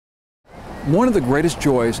One of the greatest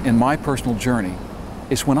joys in my personal journey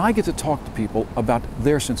is when I get to talk to people about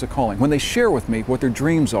their sense of calling. When they share with me what their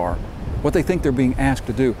dreams are, what they think they're being asked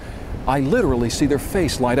to do, I literally see their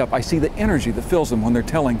face light up. I see the energy that fills them when they're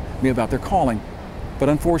telling me about their calling. But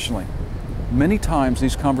unfortunately, many times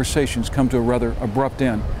these conversations come to a rather abrupt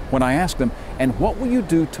end when I ask them, and what will you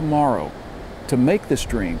do tomorrow to make this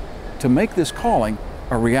dream, to make this calling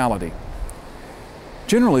a reality?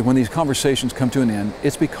 Generally, when these conversations come to an end,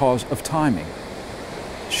 it's because of timing.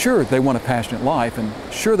 Sure, they want a passionate life, and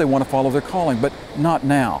sure, they want to follow their calling, but not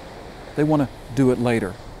now. They want to do it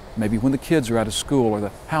later. Maybe when the kids are out of school, or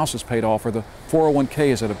the house is paid off, or the 401k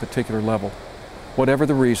is at a particular level. Whatever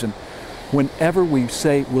the reason, whenever we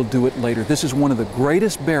say we'll do it later, this is one of the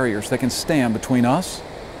greatest barriers that can stand between us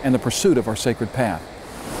and the pursuit of our sacred path.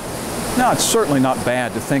 Now, it's certainly not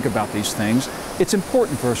bad to think about these things. It's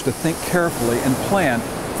important for us to think carefully and plan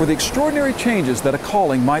for the extraordinary changes that a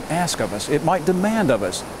calling might ask of us. It might demand of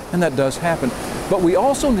us, and that does happen. But we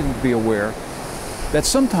also need to be aware that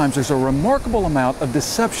sometimes there's a remarkable amount of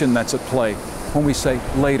deception that's at play when we say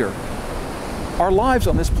later. Our lives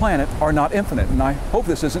on this planet are not infinite, and I hope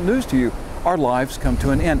this isn't news to you. Our lives come to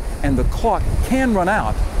an end, and the clock can run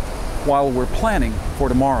out while we're planning for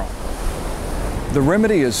tomorrow. The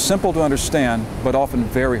remedy is simple to understand, but often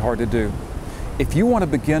very hard to do. If you want to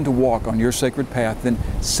begin to walk on your sacred path, then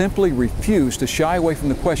simply refuse to shy away from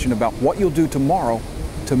the question about what you'll do tomorrow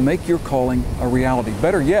to make your calling a reality.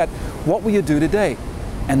 Better yet, what will you do today?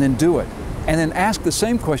 And then do it. And then ask the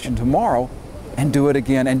same question tomorrow and do it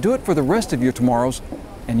again. And do it for the rest of your tomorrows,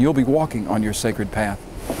 and you'll be walking on your sacred path.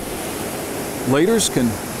 Laters can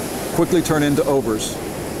quickly turn into overs.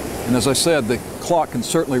 And as I said, the clock can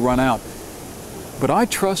certainly run out. But I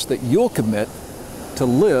trust that you'll commit to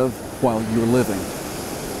live while you're living.